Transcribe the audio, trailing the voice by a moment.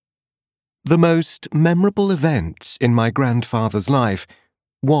The most memorable event in my grandfather's life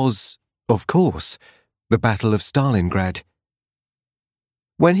was, of course, the Battle of Stalingrad.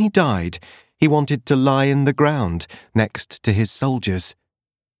 When he died, he wanted to lie in the ground next to his soldiers.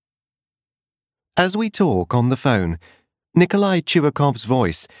 As we talk on the phone, Nikolai Chuikov's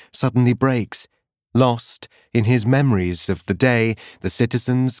voice suddenly breaks, lost in his memories of the day the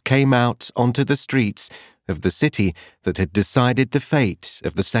citizens came out onto the streets of the city that had decided the fate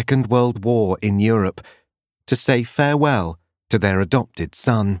of the Second World War in Europe, to say farewell to their adopted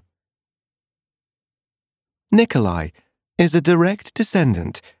son. Nikolai is a direct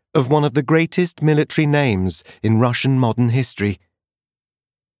descendant of one of the greatest military names in Russian modern history,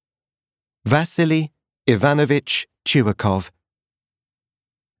 Vasily Ivanovich Chuikov.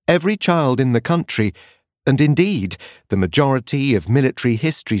 Every child in the country, and indeed the majority of military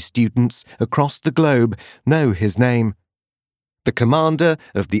history students across the globe, know his name. The commander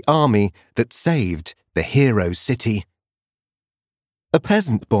of the army that saved the hero city. A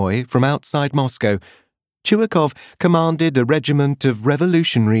peasant boy from outside Moscow, Chuikov commanded a regiment of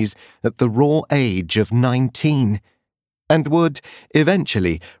revolutionaries at the raw age of 19, and would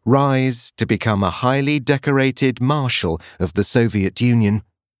eventually rise to become a highly decorated marshal of the Soviet Union.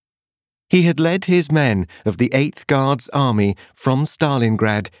 He had led his men of the 8th Guards Army from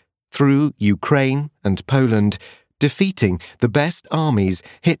Stalingrad through Ukraine and Poland, defeating the best armies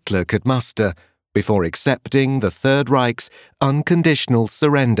Hitler could muster before accepting the Third Reich's unconditional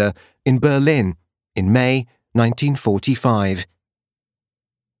surrender in Berlin in May 1945.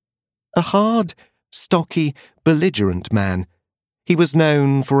 A hard, stocky, belligerent man, he was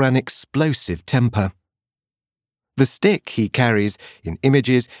known for an explosive temper. The stick he carries in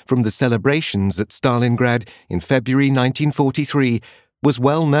images from the celebrations at Stalingrad in February 1943 was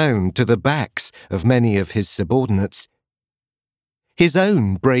well known to the backs of many of his subordinates. His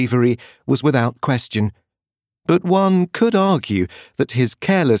own bravery was without question, but one could argue that his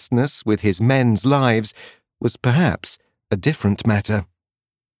carelessness with his men's lives was perhaps a different matter.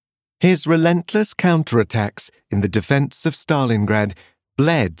 His relentless counterattacks in the defence of Stalingrad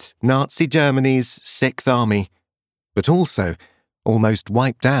bled Nazi Germany's 6th Army, but also almost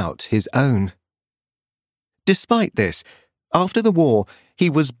wiped out his own. Despite this, after the war, he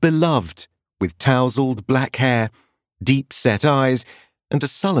was beloved, with tousled black hair, deep-set eyes, and a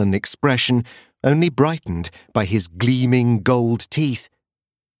sullen expression only brightened by his gleaming gold teeth.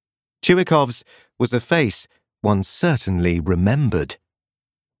 Chuikov's was a face one certainly remembered.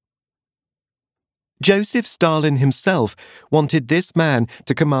 Joseph Stalin himself wanted this man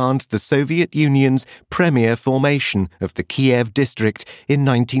to command the Soviet Union's premier formation of the Kiev district in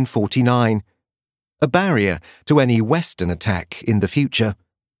 1949, a barrier to any Western attack in the future.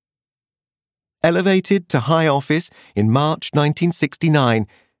 Elevated to high office in March 1969,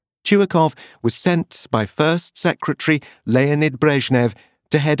 Chuikov was sent by First Secretary Leonid Brezhnev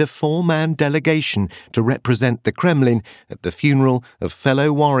to head a 4-man delegation to represent the Kremlin at the funeral of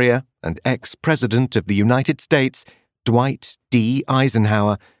fellow warrior and ex-president of the United States, Dwight D.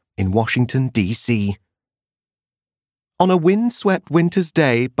 Eisenhower, in Washington, D.C. On a wind-swept winter's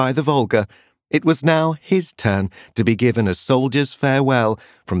day by the Volga, it was now his turn to be given a soldier's farewell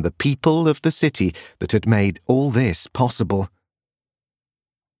from the people of the city that had made all this possible.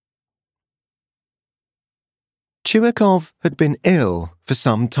 Chuikov had been ill for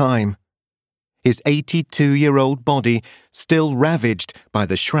some time, his 82-year-old body still ravaged by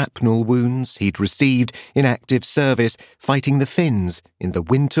the shrapnel wounds he'd received in active service fighting the Finns in the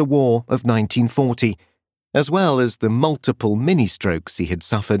Winter War of 1940, as well as the multiple mini-strokes he had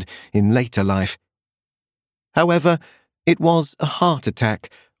suffered in later life. However, it was a heart attack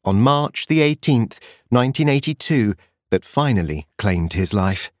on March the 18th, 1982, that finally claimed his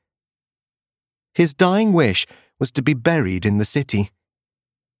life. His dying wish was to be buried in the city.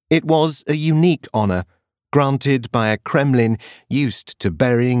 It was a unique honour, granted by a Kremlin used to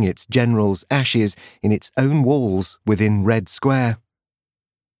burying its generals' ashes in its own walls within Red Square.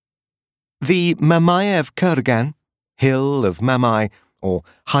 The Mamayev Kurgan, Hill of Mamai, or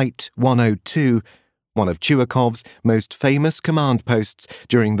Height 102, one of Chuikov's most famous command posts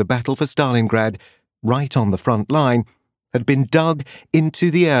during the Battle for Stalingrad, right on the front line, had been dug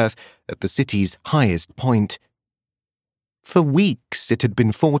into the earth at the city's highest point. For weeks it had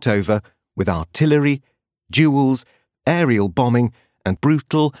been fought over, with artillery, duels, aerial bombing, and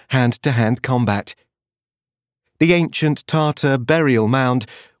brutal hand-to-hand combat. The ancient Tatar burial mound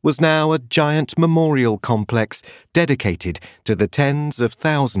was now a giant memorial complex dedicated to the tens of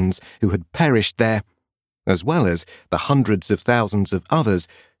thousands who had perished there, as well as the hundreds of thousands of others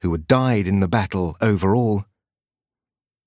who had died in the battle overall.